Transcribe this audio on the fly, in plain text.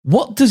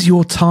What does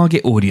your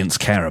target audience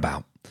care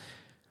about?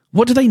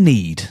 What do they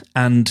need,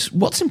 and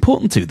what's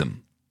important to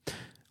them?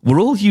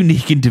 We're all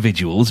unique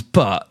individuals,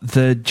 but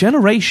the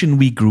generation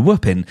we grew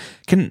up in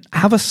can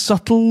have a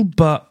subtle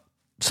but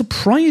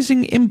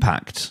surprising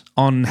impact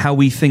on how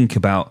we think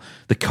about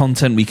the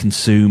content we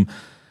consume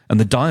and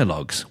the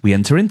dialogues we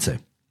enter into.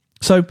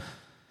 So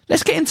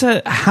let's get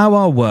into how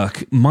our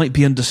work might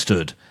be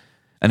understood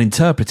and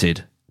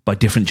interpreted by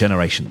different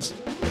generations.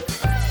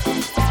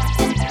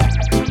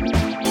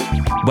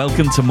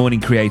 Welcome to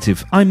Morning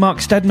Creative. I'm Mark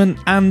Steadman,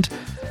 and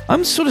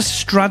I'm sort of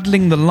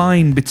straddling the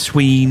line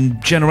between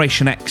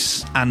Generation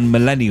X and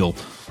Millennial.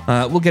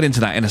 We'll get into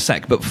that in a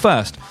sec, but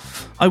first,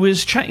 I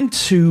was chatting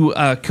to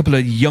a couple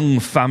of young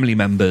family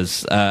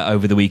members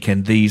over the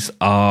weekend. These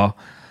are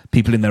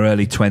people in their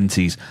early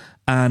 20s,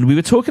 and we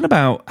were talking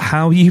about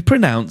how you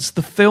pronounce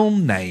the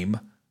film name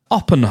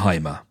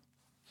Oppenheimer.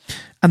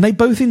 And they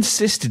both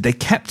insisted, they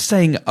kept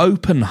saying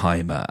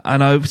Oppenheimer,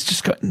 and I was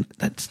just going,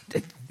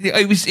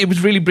 it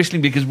was really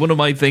bristling because one of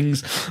my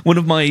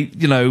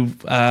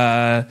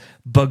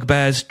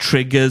bugbears,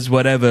 triggers,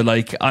 whatever,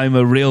 like I'm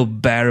a real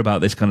bear about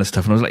this kind of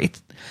stuff. And I was like,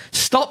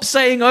 stop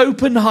saying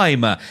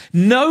Oppenheimer.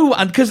 No,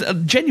 and because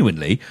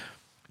genuinely,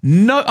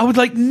 no, I would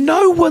like,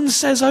 no one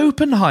says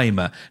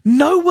Oppenheimer.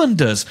 No one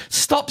does.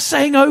 Stop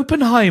saying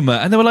Oppenheimer.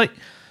 And they were like,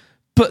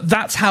 but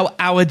that's how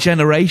our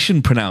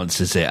generation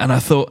pronounces it. And I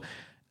thought,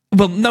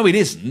 well, no, it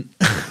isn't.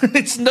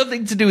 It's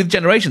nothing to do with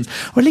generations.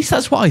 Or at least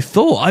that's what I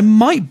thought. I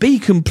might be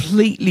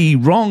completely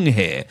wrong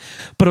here.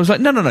 But I was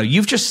like, no.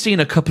 You've just seen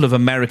a couple of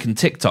American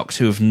TikToks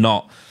who have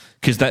not,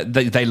 because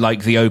they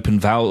like the open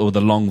vowel or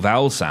the long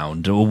vowel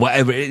sound or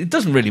whatever. It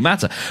doesn't really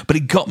matter. But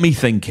it got me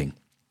thinking.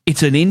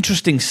 It's an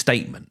interesting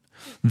statement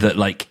that,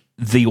 like,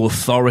 the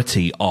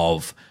authority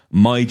of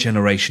my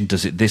generation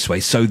does it this way,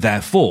 so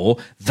therefore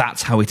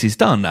that's how it is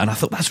done. And I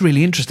thought that's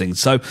really interesting.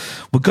 So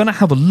we're going to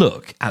have a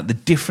look at the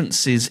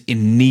differences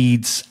in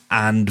needs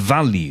and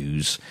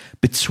values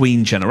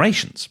between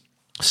generations.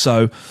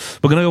 So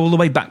we're going to go all the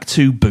way back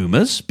to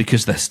boomers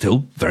because they're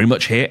still very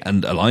much here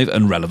and alive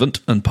and relevant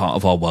and part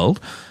of our world.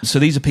 So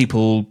these are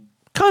people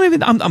kind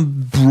of,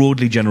 I'm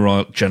broadly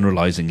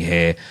generalizing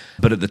here,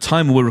 but at the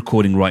time we're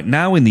recording right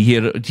now in the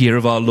year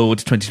of our Lord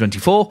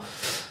 2024,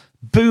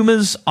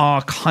 boomers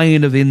are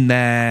kind of in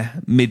their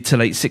mid to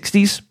late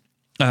 60s.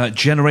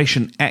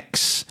 Generation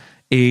X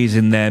is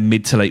in their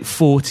mid to late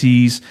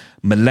 40s.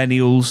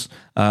 Millennials,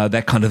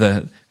 they're kind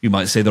of you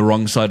might say the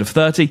wrong side of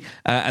 30.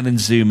 And then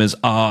Zoomers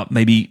are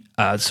maybe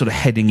sort of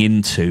heading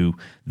into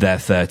their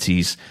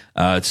 30s,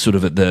 sort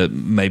of at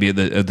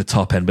the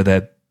top end, but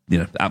they're,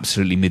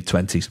 absolutely mid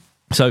 20s.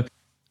 So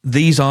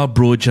these are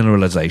broad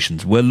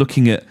generalizations. We're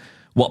looking at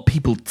what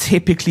people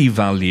typically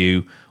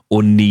value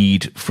or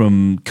need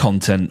from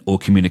content or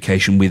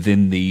communication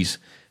within these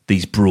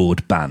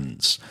broad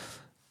bands.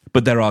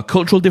 But there are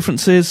cultural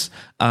differences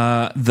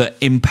that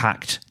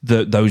impact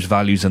those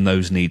values and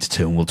those needs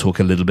too, and we'll talk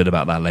a little bit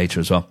about that later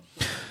as well.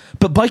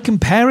 But by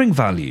comparing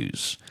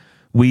values,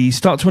 we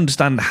start to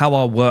understand how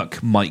our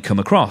work might come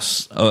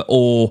across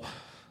or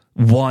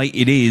why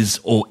it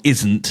is or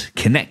isn't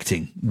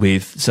connecting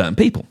with certain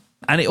people.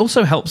 And it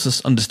also helps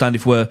us understand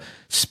if we're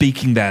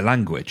speaking their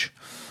language.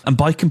 And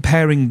by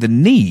comparing the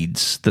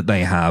needs that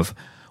they have,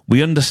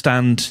 we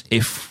understand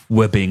if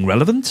we're being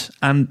relevant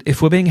and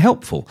if we're being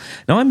helpful.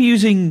 Now, I'm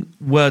using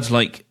words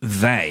like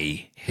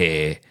they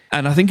here,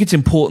 and I think it's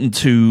important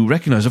to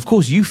recognize, of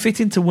course, you fit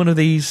into one of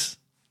these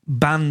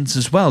bands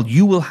as well.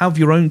 You will have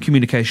your own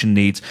communication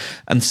needs.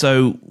 And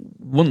so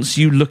once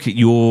you look at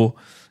your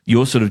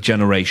sort of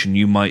generation,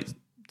 you might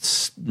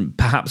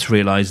perhaps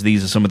realize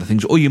these are some of the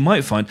things, or you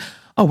might find,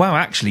 oh, wow,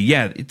 actually,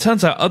 yeah, it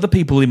turns out other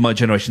people in my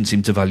generation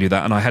seem to value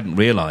that, and I hadn't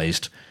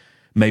realized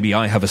maybe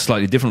I have a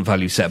slightly different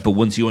value set. But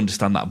once you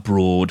understand that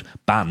broad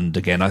band,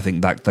 again, I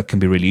think that can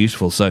be really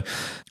useful. So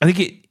I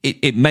think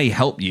it may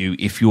help you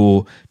if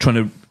you're trying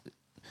to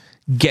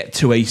get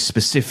to a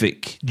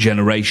specific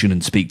generation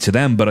and speak to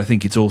them, but I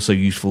think it's also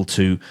useful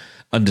to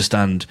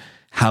understand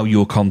how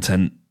your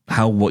content,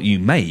 how what you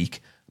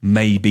make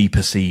may be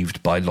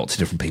perceived by lots of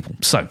different people.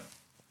 So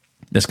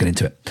let's get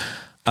into it.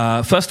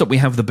 First up, we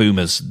have the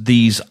boomers.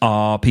 These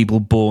are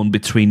people born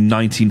between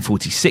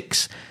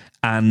 1946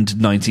 and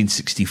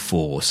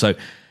 1964. So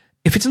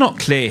if it's not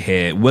clear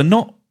here, we're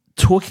not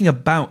talking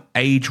about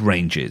age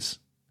ranges.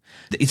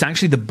 It's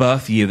actually the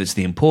birth year that's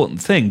the important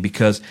thing,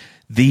 because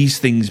these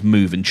things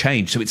move and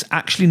change. So it's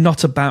actually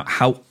not about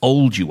how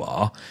old you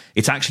are.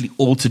 It's actually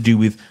all to do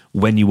with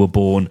when you were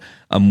born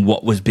and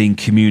what was being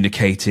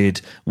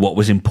communicated, what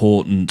was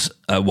important,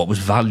 what was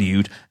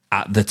valued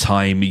at the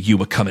time you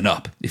were coming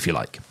up, if you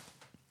like.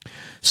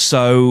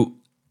 So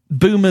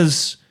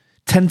boomers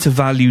tend to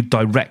value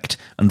direct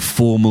and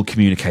formal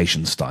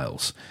communication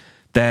styles.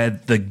 They're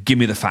the give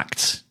me the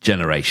facts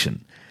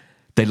generation.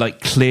 They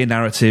like clear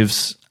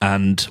narratives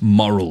and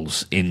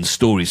morals in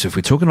stories. So if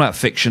we're talking about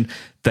fiction,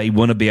 they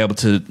want to be able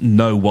to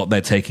know what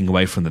they're taking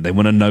away from them. They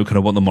want to know kind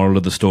of what the moral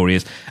of the story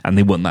is, and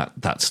they want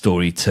that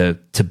story to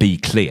be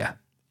clear.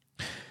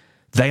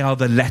 They are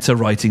the letter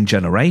writing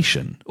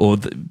generation, or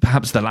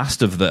perhaps the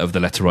last of the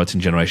letter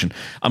writing generation.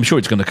 I'm sure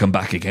it's going to come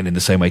back again in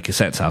the same way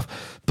cassettes have,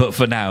 but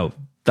for now,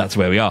 that's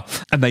where we are.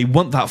 And they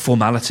want that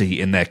formality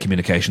in their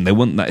communication. They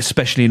want that,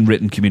 especially in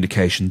written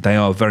communication. They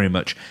are very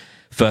much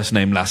first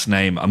name, last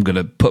name. I'm going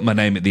to put my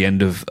name at the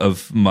end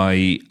of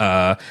my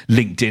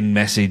LinkedIn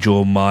message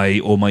or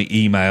my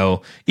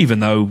email, even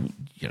though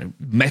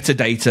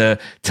metadata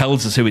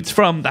tells us who it's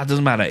from. That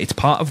doesn't matter. It's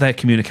part of their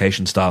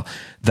communication style.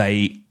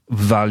 They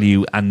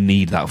value and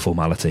need that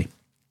formality,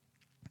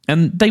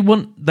 and they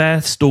want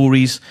their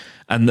stories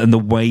and the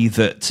way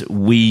that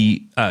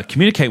we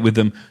communicate with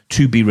them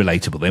to be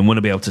relatable. They want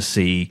to be able to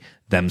see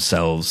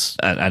themselves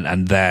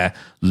and their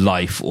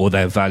life or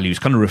their values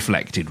kind of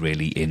reflected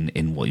really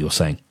in what you're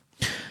saying.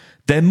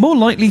 They're more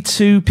likely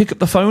to pick up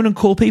the phone and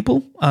call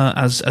people,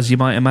 as you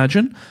might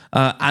imagine,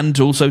 and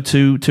also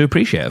to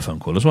appreciate a phone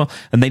call as well.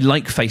 And they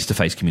like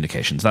face-to-face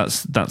communications.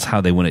 That's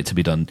how they want it to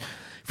be done.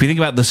 If you think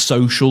about the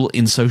social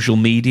in social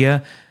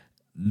media,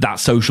 that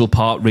social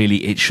part,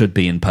 really, it should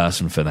be in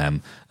person for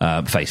them,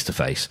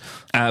 face-to-face.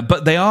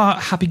 But they are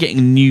happy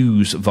getting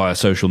news via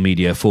social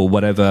media for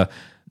whatever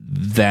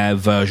their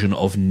version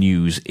of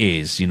news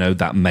is.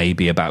 That may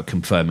be about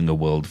confirming a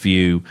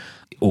worldview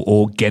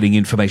or getting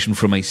information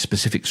from a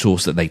specific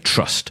source that they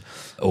trust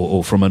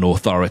or from an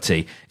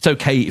authority. It's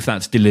okay if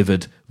that's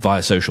delivered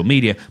via social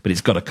media, but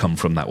it's got to come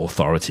from that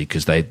authority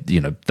because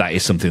that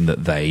is something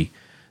that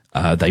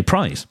they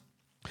prize.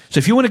 So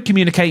if you want to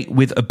communicate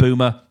with a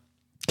boomer,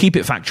 keep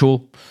it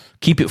factual,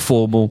 keep it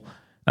formal,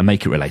 and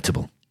make it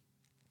relatable.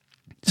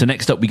 So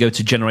next up, we go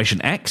to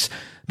Generation X.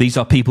 These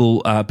are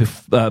people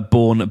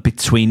born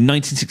between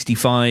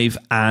 1965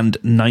 and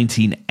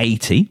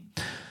 1980.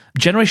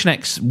 Generation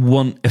X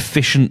want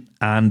efficient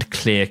and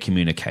clear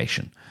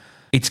communication.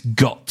 It's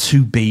got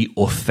to be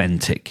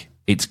authentic.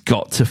 It's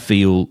got to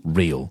feel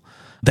real.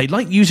 They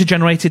like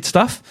user-generated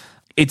stuff.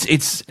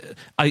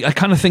 I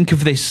kind of think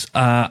of this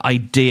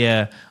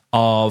idea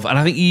of, and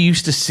I think you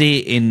used to see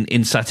it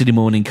in Saturday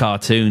morning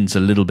cartoons a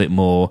little bit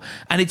more,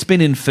 and it's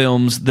been in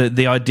films,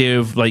 the idea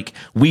of like,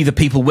 we the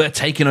people, we're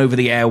taking over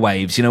the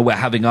airwaves, we're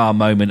having our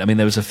moment. I mean,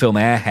 there was a film,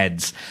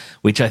 Airheads,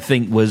 which I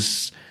think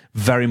was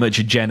very much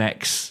a Gen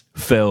X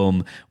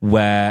film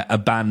where a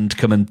band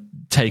come and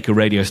take a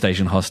radio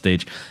station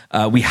hostage.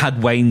 We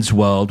had Wayne's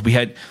World. We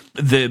had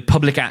the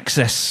public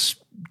access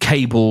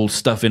cable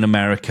stuff in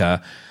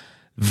America.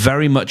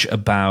 Very much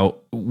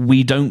about,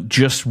 we don't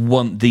just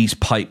want these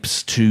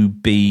pipes to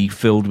be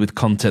filled with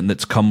content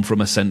that's come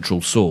from a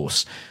central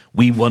source.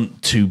 We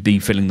want to be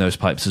filling those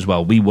pipes as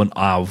well. We want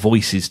our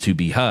voices to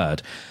be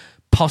heard.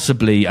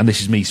 Possibly, and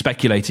this is me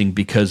speculating,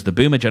 because the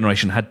boomer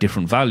generation had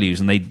different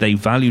values and they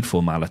valued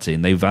formality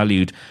and they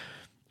valued,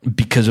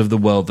 because of the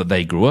world that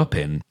they grew up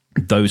in,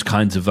 those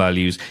kinds of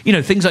values.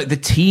 Things like the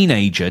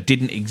teenager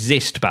didn't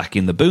exist back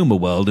in the boomer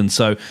world. And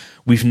so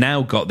we've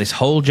now got this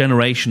whole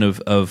generation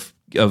of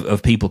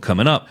people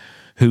coming up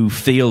who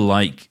feel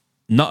like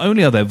not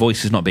only are their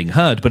voices not being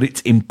heard, but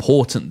it's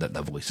important that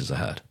their voices are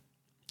heard.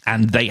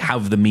 And they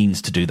have the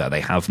means to do that.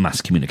 They have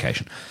mass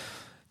communication.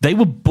 They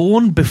were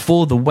born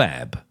before the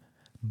web,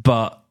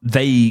 but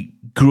they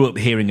grew up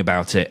hearing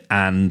about it,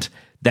 and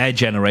their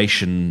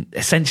generation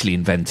essentially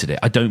invented it.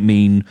 I don't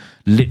mean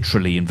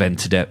literally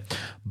invented it,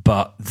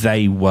 but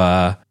they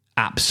were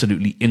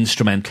absolutely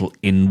instrumental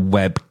in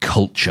web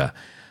culture.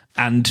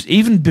 And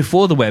even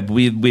before the web,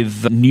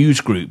 with news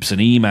groups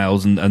and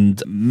emails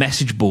and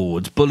message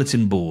boards,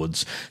 bulletin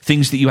boards,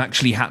 things that you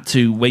actually had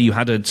to, where you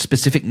had a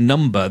specific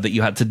number that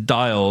you had to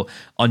dial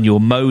on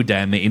your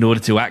modem in order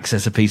to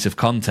access a piece of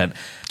content.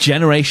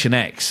 Generation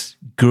X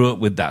grew up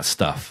with that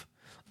stuff.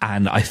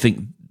 And I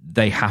think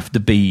they have to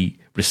be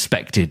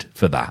respected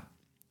for that.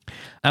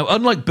 Now,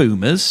 unlike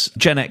boomers,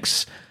 Gen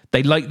X,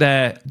 they like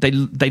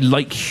they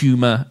like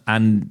humor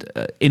and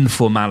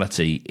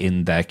informality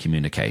in their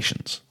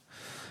communications,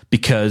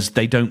 because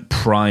they don't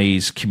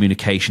prize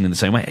communication in the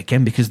same way.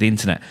 Again, because the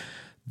internet,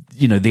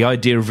 the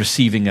idea of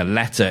receiving a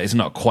letter is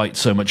not quite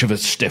so much of a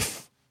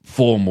stiff,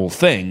 formal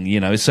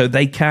thing, so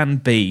they can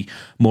be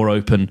more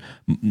open,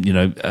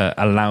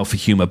 allow for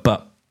humor.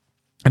 But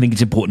I think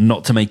it's important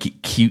not to make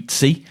it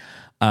cutesy.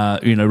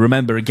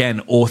 Remember,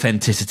 again,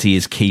 authenticity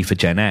is key for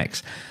Gen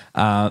X.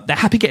 They're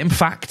happy getting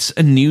facts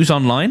and news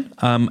online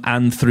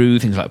and through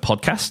things like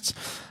podcasts.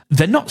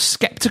 They're not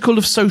skeptical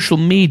of social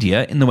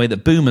media in the way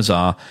that boomers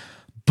are,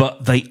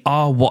 but they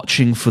are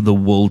watching for the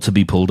wool to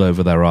be pulled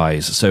over their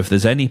eyes. So if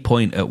there's any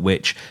point at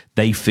which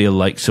they feel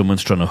like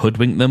someone's trying to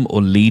hoodwink them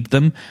or lead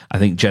them, I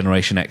think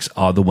Generation X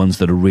are the ones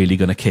that are really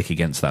going to kick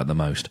against that the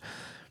most.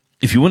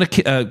 If you want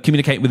to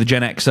communicate with a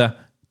Gen Xer,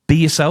 be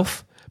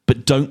yourself,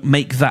 but don't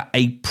make that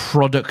a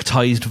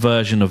productized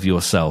version of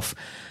yourself.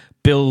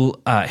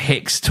 Bill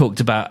Hicks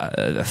talked about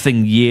a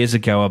thing years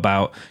ago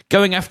about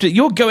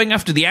you're going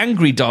after the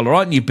angry dollar,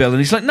 aren't you, Bill? And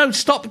he's like, no,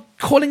 stop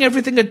calling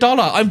everything a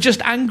dollar. I'm just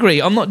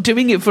angry. I'm not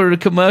doing it for a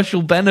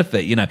commercial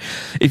benefit.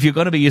 If you're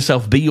going to be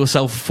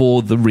yourself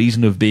for the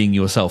reason of being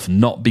yourself,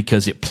 not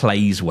because it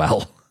plays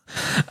well.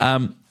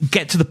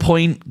 Get to the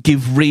point,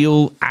 give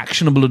real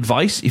actionable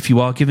advice. If you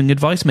are giving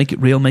advice, make it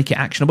real, make it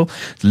actionable.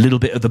 A little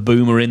bit of the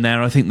boomer in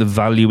there. I think the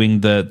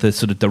valuing the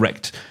sort of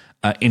direct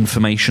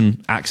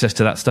information, access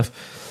to that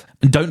stuff.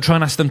 And don't try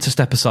and ask them to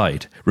step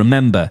aside.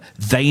 Remember,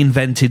 they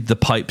invented the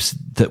pipes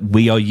that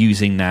we are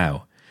using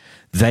now.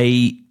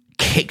 They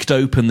kicked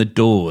open the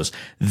doors.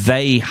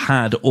 They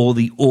had all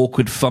the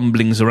awkward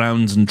fumblings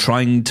around and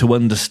trying to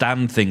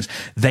understand things.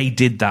 They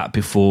did that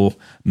before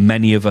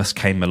many of us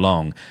came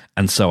along.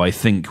 And so I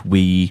think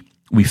we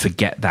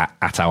forget that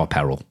at our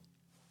peril.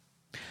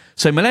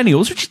 So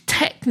millennials, which is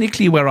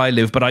technically where I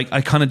live, but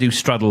I kind of do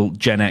straddle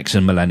Gen X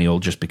and millennial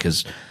just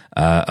because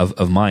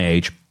of my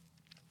age.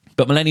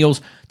 But millennials,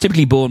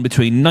 typically born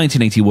between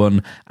 1981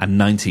 and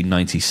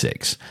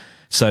 1996.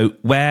 So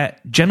where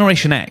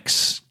Generation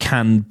X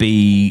can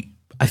be,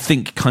 I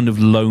think, kind of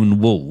lone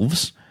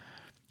wolves,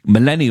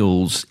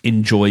 millennials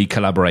enjoy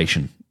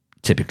collaboration.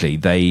 Typically,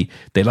 they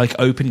like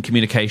open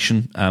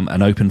communication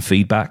and open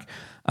feedback.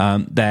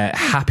 They're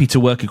happy to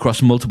work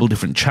across multiple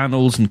different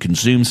channels and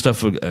consume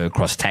stuff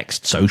across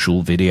text,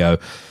 social, video.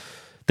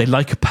 They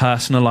like a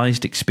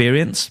personalized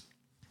experience,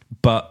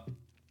 but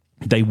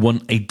they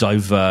want a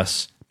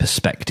diverse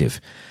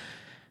perspective.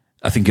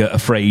 I think a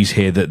phrase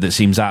here that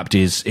seems apt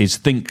is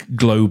think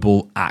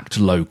global, act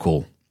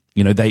local.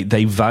 You know,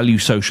 they value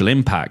social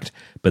impact,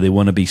 but they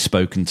want to be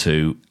spoken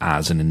to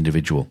as an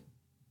individual.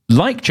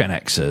 Like Gen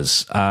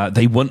Xers,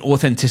 they want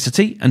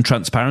authenticity and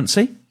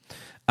transparency,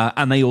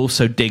 and they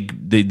also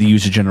dig the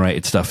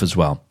user-generated stuff as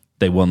well.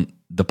 They want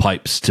the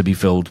pipes to be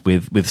filled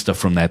with stuff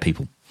from their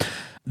people.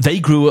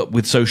 They grew up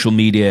with social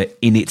media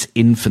in its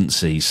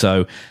infancy.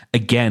 So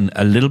again,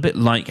 a little bit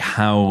like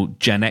how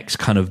Gen X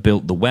kind of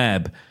built the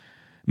web,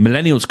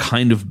 millennials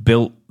kind of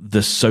built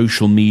the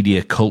social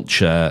media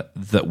culture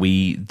that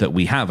we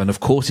have. And of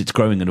course, it's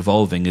growing and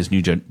evolving as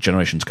new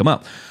generations come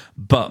up.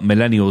 But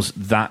millennials,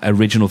 that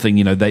original thing,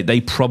 you know,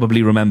 they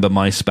probably remember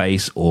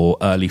MySpace or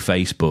early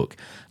Facebook.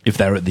 If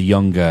they're at the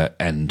younger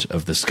end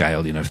of the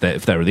scale, you know, if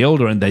they're at the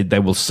older end, they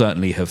will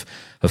certainly have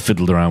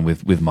fiddled around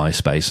with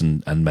MySpace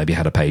and maybe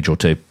had a page or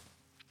two.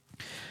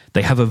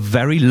 They have a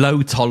very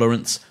low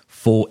tolerance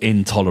for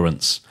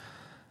intolerance.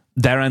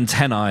 Their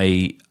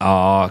antennae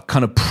are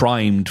kind of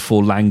primed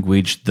for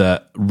language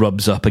that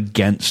rubs up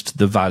against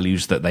the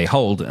values that they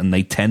hold, and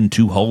they tend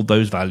to hold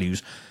those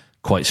values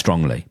quite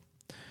strongly.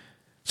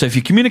 So if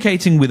you're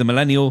communicating with a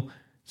millennial,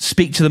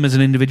 speak to them as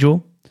an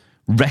individual,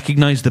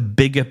 recognize the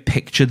bigger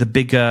picture, the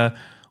bigger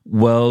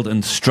world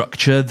and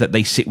structure that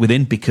they sit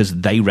within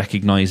because they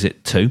recognize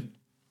it too.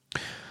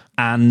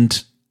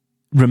 And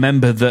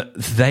remember that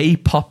they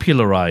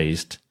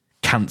popularized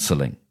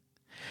canceling.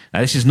 Now,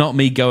 this is not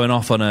me going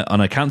off on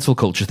a cancel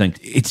culture thing.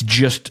 It's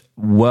just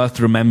worth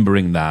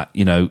remembering that,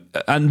 you know,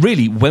 and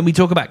really, when we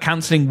talk about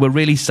canceling, we're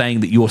really saying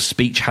that your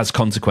speech has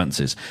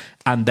consequences,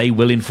 and they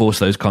will enforce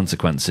those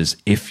consequences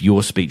if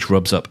your speech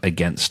rubs up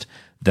against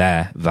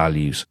their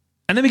values.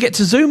 And then we get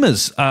to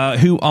Zoomers,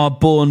 who are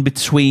born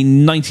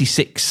between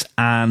 96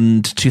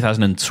 and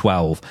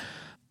 2012.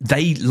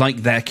 They like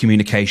their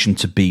communication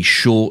to be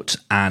short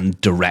and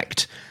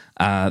direct.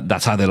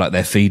 That's how they like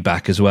their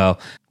feedback as well.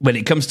 When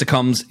it comes to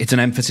comms, it's an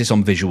emphasis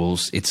on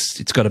visuals.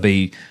 It's got to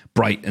be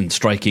bright and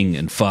striking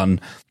and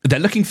fun. They're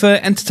looking for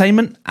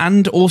entertainment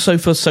and also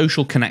for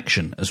social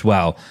connection as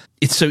well.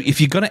 So if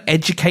you're going to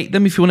educate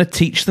them, if you want to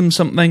teach them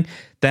something,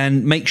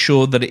 then make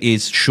sure that it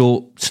is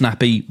short,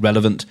 snappy,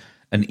 relevant,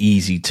 and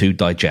easy to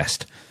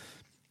digest.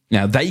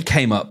 Now, they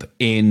came up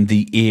in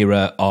the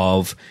era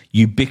of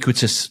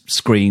ubiquitous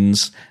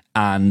screens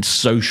and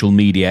social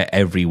media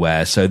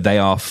everywhere. So they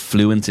are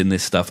fluent in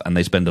this stuff, and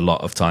they spend a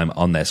lot of time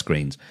on their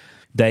screens.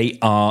 They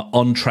are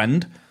on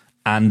trend,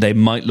 and they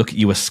might look at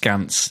you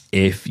askance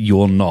if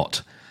you're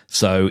not.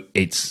 So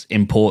it's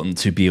important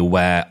to be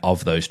aware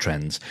of those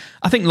trends.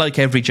 I think like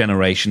every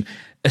generation,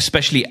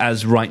 especially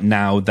as right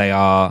now they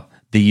are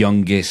the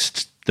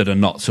youngest that are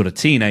not sort of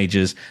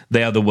teenagers,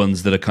 they are the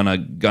ones that are kind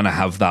of going to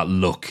have that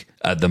look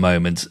at the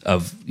moment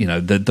of, you know,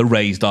 the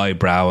raised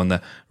eyebrow and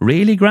the,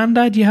 really,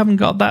 granddad, you haven't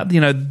got that? You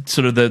know,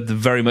 sort of the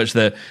very much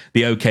the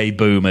okay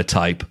boomer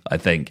type, I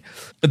think.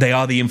 They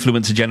are the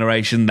influencer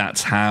generation.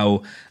 That's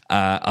how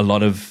a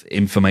lot of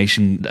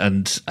information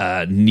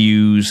and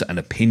news and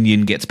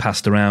opinion gets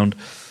passed around.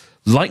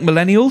 Like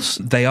millennials,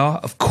 they are,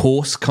 of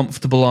course,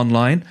 comfortable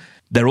online.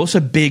 They're also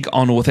big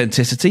on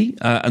authenticity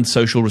and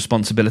social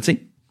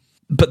responsibility.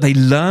 But they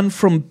learn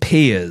from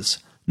peers,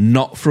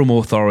 not from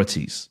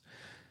authorities.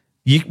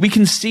 We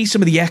can see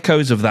some of the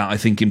echoes of that, I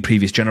think, in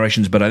previous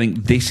generations, but I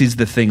think this is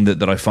the thing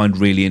that I find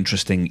really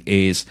interesting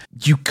is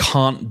you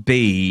can't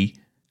be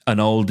an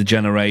older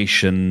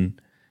generation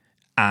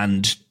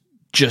and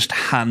just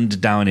hand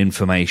down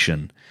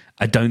information.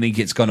 I don't think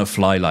it's going to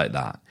fly like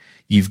that.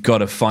 You've got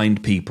to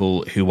find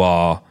people who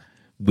are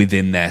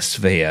within their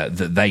sphere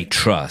that they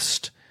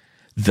trust,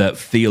 that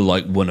feel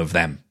like one of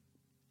them.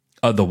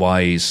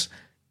 Otherwise,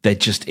 they're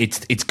just,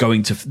 it's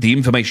going to, the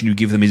information you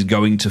give them is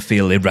going to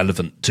feel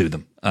irrelevant to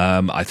them,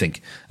 I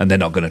think, and they're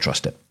not going to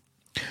trust it.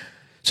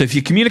 So if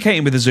you're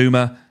communicating with a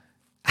Zoomer,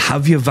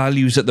 have your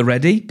values at the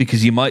ready,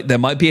 because there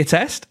might be a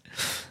test.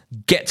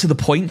 Get to the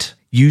point,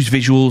 use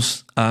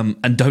visuals,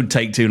 and don't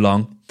take too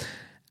long.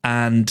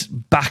 And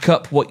back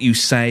up what you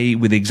say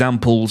with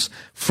examples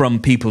from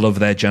people of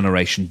their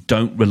generation.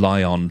 Don't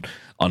rely on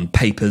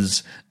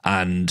papers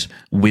and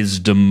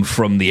wisdom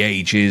from the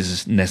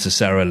ages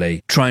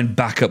necessarily. Try and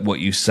back up what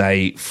you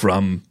say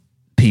from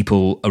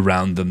people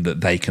around them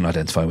that they can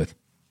identify with.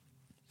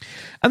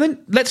 And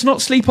then let's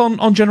not sleep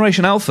on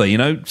Generation Alpha. You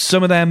know,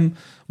 some of them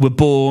were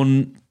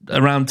born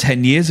around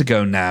 10 years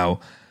ago now,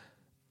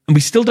 and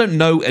we still don't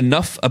know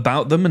enough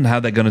about them and how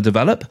they're going to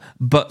develop,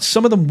 but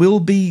some of them will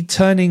be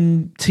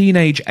turning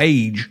teenage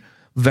age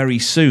very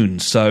soon.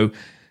 So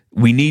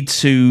we need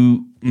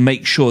to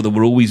make sure that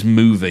we're always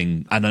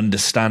moving and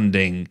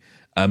understanding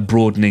and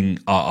broadening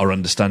our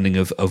understanding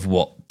of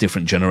what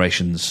different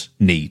generations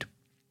need.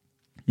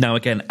 Now,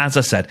 again, as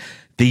I said,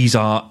 these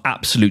are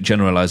absolute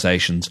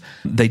generalizations.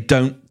 They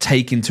don't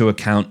take into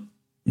account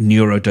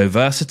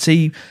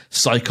neurodiversity,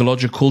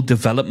 psychological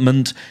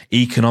development,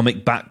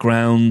 economic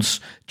backgrounds,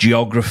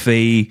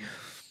 geography.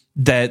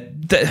 They're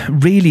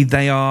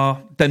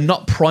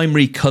not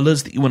primary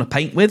colors that you want to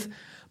paint with,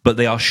 but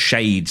they are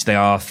shades. They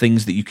are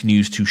things that you can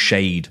use to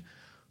shade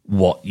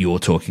what you're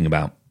talking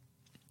about.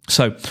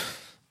 So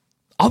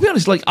I'll be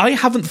honest, like, I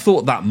haven't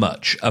thought that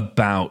much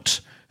about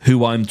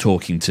who I'm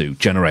talking to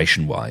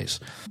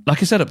generation-wise.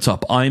 Like I said up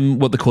top, I'm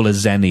what they call a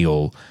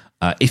Zennial.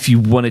 If you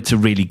wanted to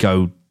really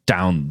go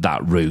down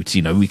that route,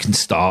 you know, we can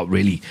start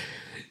really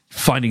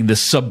finding the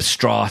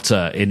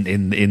substrata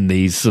in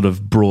these sort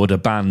of broader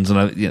bands,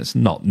 and it's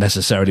not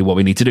necessarily what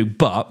we need to do,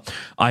 but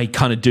I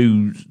kind of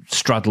do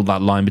straddle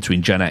that line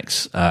between Gen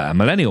X and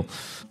Millennial.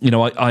 You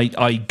know,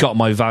 I got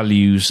my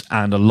values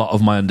and a lot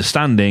of my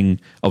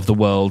understanding of the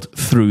world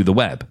through the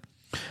web.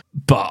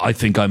 But I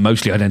think I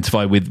mostly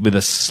identify with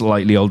a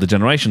slightly older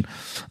generation,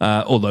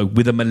 although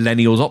with a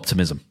millennial's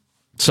optimism.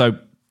 So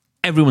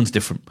everyone's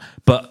different.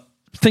 But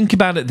think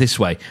about it this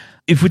way.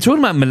 If we're talking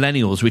about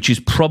millennials, which is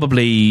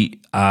probably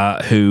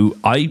who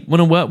I want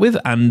to work with,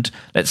 and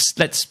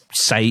let's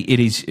say it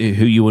is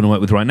who you want to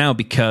work with right now,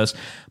 because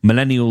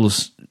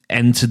millennials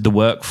entered the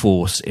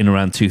workforce in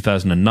around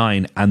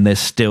 2009, and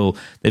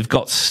they've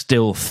got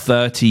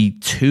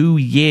 32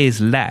 years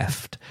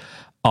left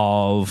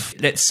of,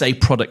 let's say,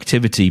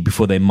 productivity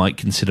before they might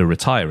consider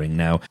retiring.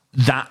 Now,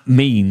 that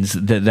means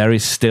that there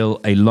is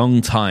still a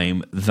long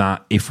time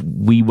that if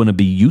we want to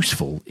be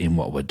useful in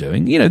what we're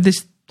doing, you know,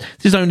 this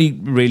is only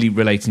really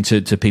relating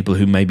to people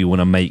who maybe want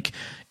to make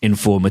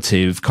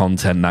informative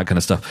content, that kind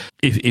of stuff.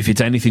 If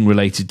it's anything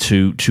related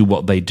to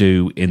what they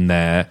do in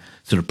their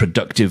sort of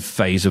productive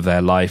phase of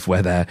their life,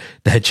 where they're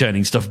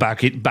churning stuff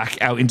back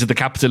out into the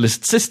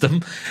capitalist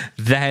system,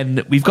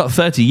 then we've got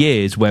 30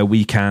 years where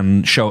we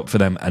can show up for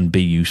them and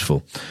be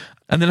useful.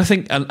 And then I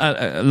think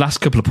a last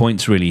couple of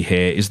points really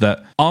here is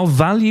that our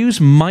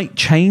values might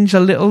change a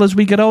little as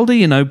we get older.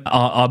 You know,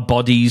 our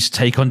bodies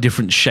take on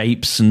different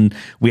shapes, and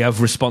we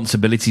have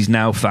responsibilities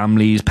now,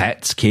 families,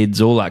 pets, kids,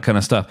 all that kind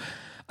of stuff.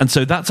 And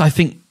so that's, I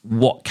think,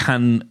 what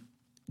can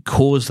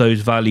cause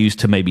those values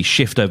to maybe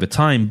shift over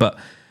time. But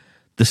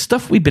the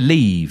stuff we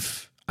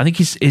believe, I think,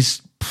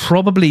 is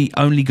probably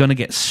only going to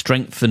get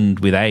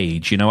strengthened with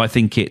age. You know, I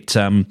think it,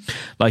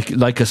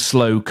 like a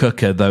slow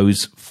cooker,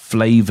 those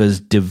flavors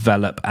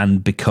develop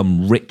and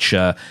become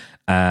richer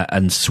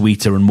and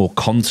sweeter and more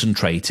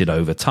concentrated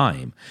over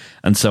time.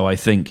 And so I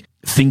think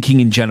thinking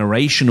in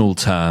generational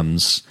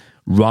terms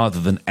rather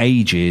than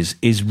ages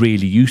is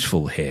really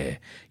useful here.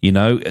 You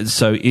know,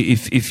 so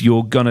if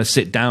you're going to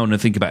sit down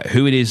and think about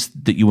who it is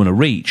that you want to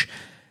reach,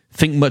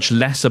 think much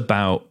less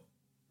about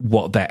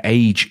what their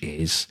age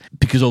is,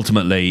 because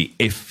ultimately,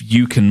 if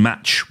you can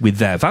match with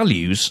their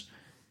values,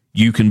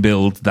 you can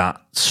build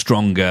that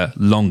stronger,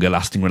 longer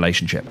lasting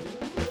relationship.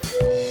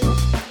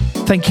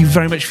 Thank you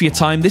very much for your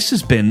time. This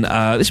has been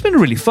a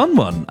really fun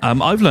one.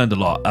 I've learned a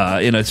lot.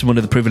 It's one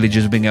of the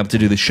privileges of being able to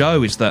do the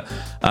show is that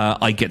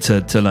I get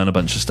to learn a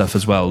bunch of stuff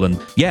as well. And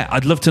yeah,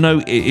 I'd love to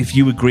know if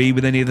you agree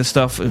with any of the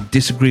stuff,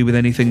 disagree with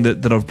anything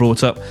that I've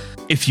brought up.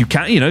 If you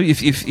can,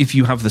 if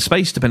you have the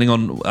space, depending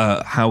on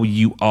how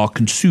you are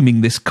consuming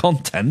this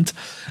content.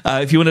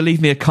 If you want to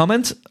leave me a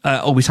comment,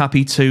 always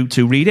happy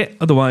to read it.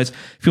 Otherwise,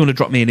 if you want to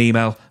drop me an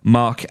email,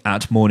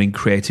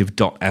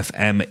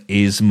 mark@morningcreative.fm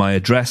is my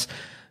address.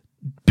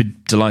 Be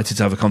delighted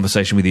to have a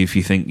conversation with you if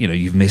you think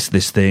you've missed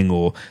this thing,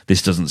 or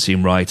this doesn't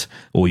seem right,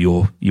 or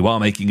you are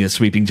making a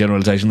sweeping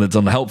generalization that's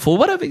unhelpful.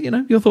 Whatever,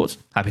 your thoughts.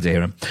 Happy to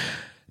hear them.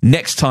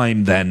 Next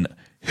time, then,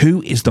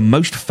 who is the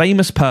most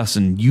famous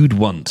person you'd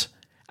want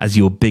as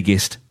your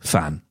biggest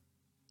fan?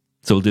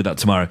 So we'll do that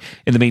tomorrow.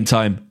 In the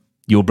meantime,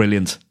 you're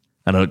brilliant,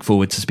 and I look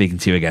forward to speaking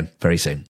to you again very soon.